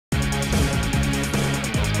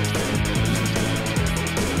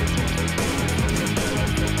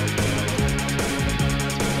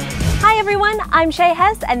everyone, I'm Shea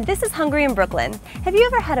Hess and this is Hungry in Brooklyn. Have you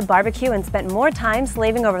ever had a barbecue and spent more time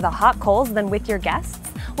slaving over the hot coals than with your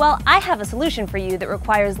guests? Well, I have a solution for you that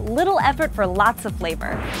requires little effort for lots of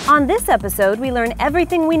flavor. On this episode, we learn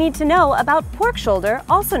everything we need to know about pork shoulder,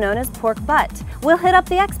 also known as pork butt. We'll hit up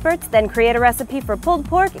the experts, then create a recipe for pulled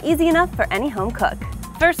pork easy enough for any home cook.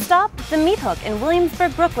 First stop, the Meat Hook in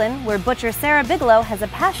Williamsburg, Brooklyn, where butcher Sara Bigelow has a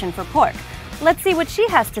passion for pork. Let's see what she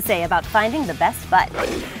has to say about finding the best butt.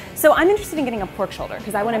 So I'm interested in getting a pork shoulder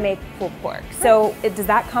because I want to make pulled pork. So does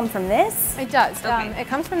that come from this? It does. Okay. It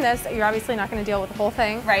comes from this. You're obviously not going to deal with the whole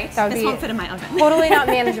thing. Right. That would this be won't fit in my oven. Totally not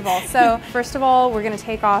manageable. So first of all, we're going to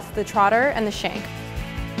take off the trotter and the shank.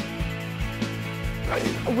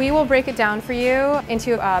 We will break it down for you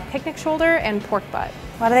into picnic shoulder and pork butt.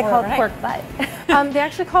 Why do they call it pork butt? They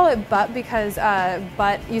actually call it butt because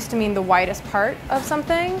butt used to mean the widest part of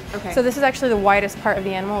something. Okay. So this is actually the widest part of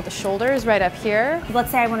the animal. The shoulder is right up here.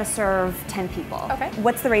 Let's say I want to serve 10 people. Okay.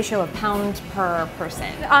 What's the ratio of pound per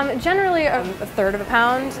person? Generally, a third of a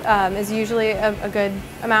pound is usually a good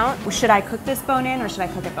amount. Should I cook this bone in or should I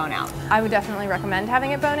cook it bone out? I would definitely recommend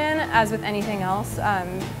having it bone in. As with anything else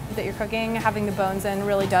that you're cooking, having the bones in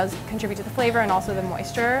really does contribute to the flavor and also the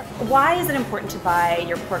moisture. Why is it important to buy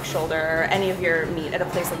your pork shoulder or any of your meat at a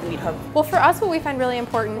place like Meat Hook? Well, for us, what we find really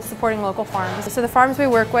important is supporting local farms. So the farms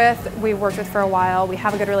we've worked with for a while. We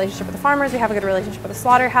have a good relationship with the farmers, we have a good relationship with the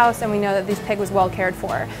slaughterhouse, and we know that this pig was well cared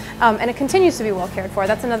for. And it continues to be well cared for.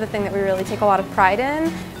 That's another thing that we really take a lot of pride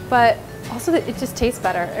in. But also that it just tastes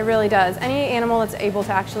better, it really does. Any animal that's able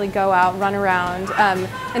to actually go out, run around,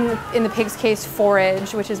 and in the pig's case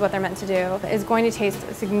forage, which is what they're meant to do, is going to taste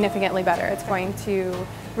significantly better. It's going to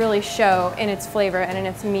really show in its flavor and in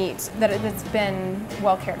its meat that it's been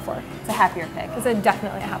well cared for. It's a happier pig. It's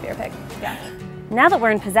definitely a happier pig, yeah. Now that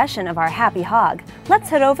we're in possession of our happy hog, let's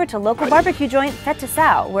head over to local barbecue joint Fette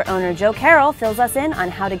Sau, where owner Joe Carroll fills us in on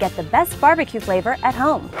how to get the best barbecue flavor at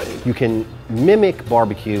home. You can mimic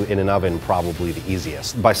barbecue in an oven probably the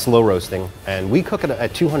easiest by slow roasting, and we cook it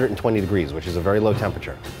at 220 degrees, which is a very low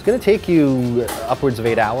temperature. It's going to take you upwards of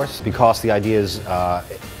 8 hours because the idea is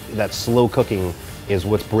that slow cooking is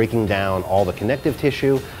what's breaking down all the connective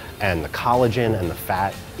tissue and the collagen and the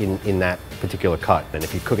fat in that particular cut. And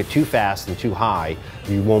if you cook it too fast and too high,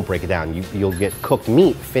 you won't break it down. You'll get cooked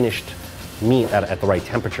meat, finished meat at the right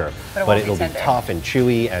temperaure, but it'll be tough and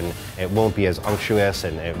chewy, and it won't be as unctuous,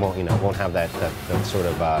 and it won't, won't have that sort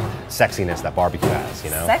of sexiness that barbecue has,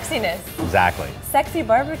 Sexiness? Exactly. Sexy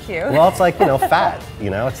barbecue. Well, it's like, fat,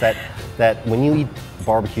 it's that when you eat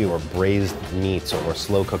barbecue or braised meats or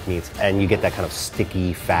slow cooked meats and you get that kind of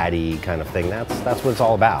sticky, fatty kind of thing, that's what it's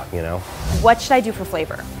all about, What should I do for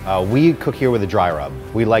flavor? We cook here with a dry rub.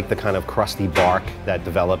 We like the kind of crusty bark that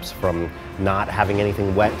develops from not having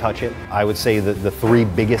anything wet touch it. I would say that the three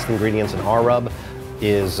biggest ingredients in our rub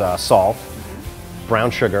is salt, brown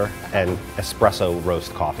sugar, and espresso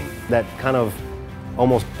roast coffee. That kind of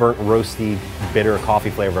almost burnt roasty, bitter coffee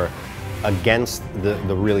flavor against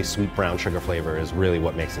the really sweet brown sugar flavor is really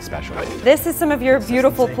what makes it special. This is some of your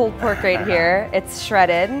beautiful pulled pork right here. It's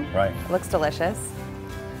shredded. Right. It looks delicious.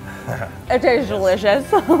 It tastes delicious.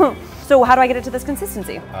 So how do I get it to this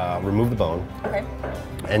consistency? Remove the bone. Okay.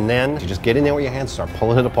 And then you just get in there with your hands, start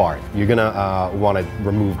pulling it apart. You're gonna want to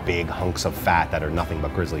remove big hunks of fat that are nothing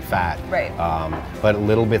but grizzly fat. Right. But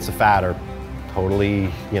little bits of fat are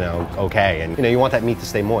totally, okay. And you want that meat to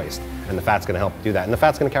stay moist, and the fat's gonna help do that. And the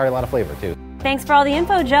fat's gonna carry a lot of flavor too. Thanks for all the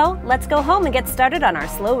info, Joe. Let's go home and get started on our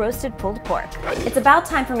slow roasted pulled pork. It's about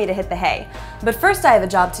time for me to hit the hay, but first I have a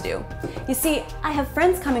job to do. You see, I have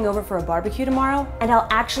friends coming over for a barbecue tomorrow, and I'll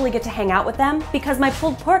actually get to hang out with them because my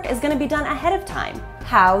pulled pork is gonna be done ahead of time.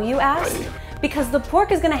 How, you ask? Because the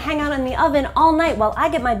pork is gonna hang out in the oven all night while I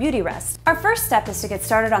get my beauty rest. Our first step is to get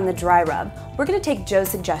started on the dry rub. We're gonna take Joe's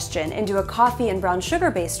suggestion and do a coffee and brown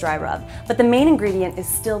sugar based dry rub, but the main ingredient is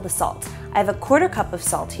still the salt. I have a 1/4 cup of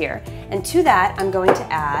salt here, and to that I'm going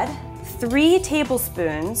to add 3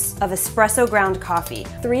 tablespoons of espresso ground coffee,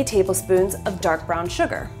 3 tablespoons of dark brown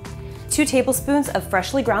sugar, 2 tablespoons of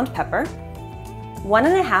freshly ground pepper,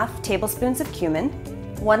 1½ tablespoons of cumin,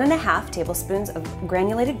 1½ tablespoons of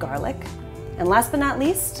granulated garlic, and last but not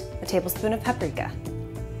least, a tablespoon of paprika.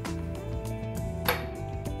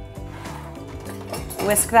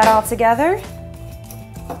 Whisk that all together.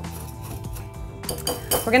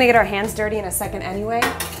 We're gonna get our hands dirty in a second anyway.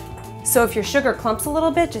 So if your sugar clumps a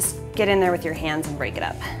little bit, just get in there with your hands and break it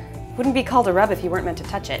up. Wouldn't be called a rub if you weren't meant to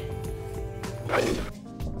touch it.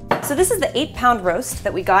 So this is the 8-pound roast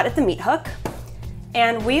that we got at the Meat Hook.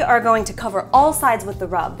 And we are going to cover all sides with the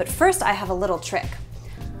rub, but first I have a little trick.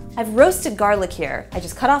 I've roasted garlic here. I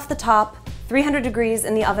just cut off the top, 300 degrees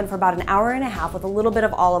in the oven for about an hour and a half with a little bit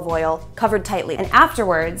of olive oil, covered tightly. And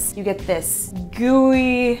afterwards, you get this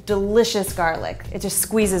gooey, delicious garlic. It just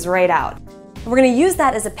squeezes right out. And we're gonna use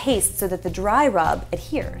that as a paste so that the dry rub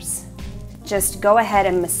adheres. Just go ahead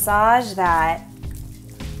and massage that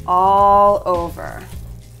all over.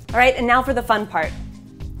 All right, and now for the fun part,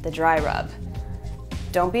 the dry rub.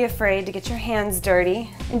 Don't be afraid to get your hands dirty.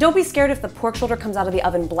 And don't be scared if the pork shoulder comes out of the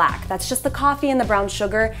oven black. That's just the coffee and the brown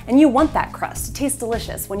sugar, and you want that crust. It tastes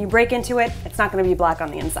delicious. When you break into it, it's not gonna be black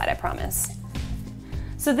on the inside, I promise.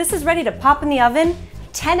 So this is ready to pop in the oven,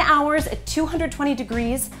 10 hours at 220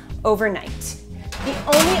 degrees overnight. The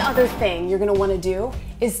only other thing you're gonna wanna do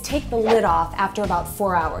is take the lid off after about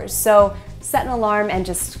 4 hours. So set an alarm and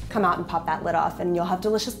just come out and pop that lid off and you'll have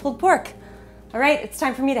delicious pulled pork. All right, it's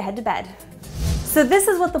time for me to head to bed. So this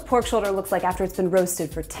is what the pork shoulder looks like after it's been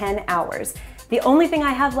roasted for 10 hours. The only thing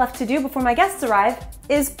I have left to do before my guests arrive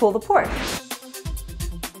is pull the pork.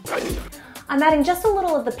 I'm adding just a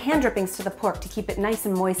little of the pan drippings to the pork to keep it nice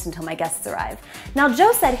and moist until my guests arrive. Now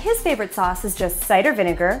Joe said his favorite sauce is just cider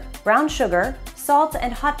vinegar, brown sugar, salt,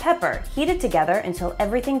 and hot pepper, heated together until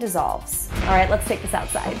everything dissolves. All right, let's take this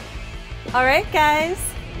outside. All right, guys.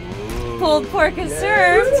 Ooh, pulled pork is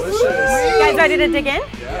served. Delicious. You guys ready to dig in?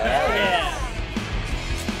 Yeah.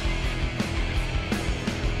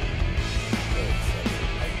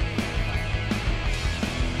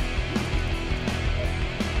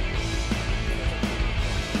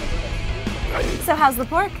 So how's the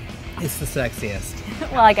pork? It's the sexiest.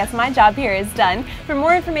 Well, I guess my job here is done. For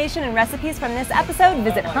more information and recipes from this episode,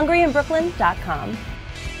 visit HungryInBrooklyn.com.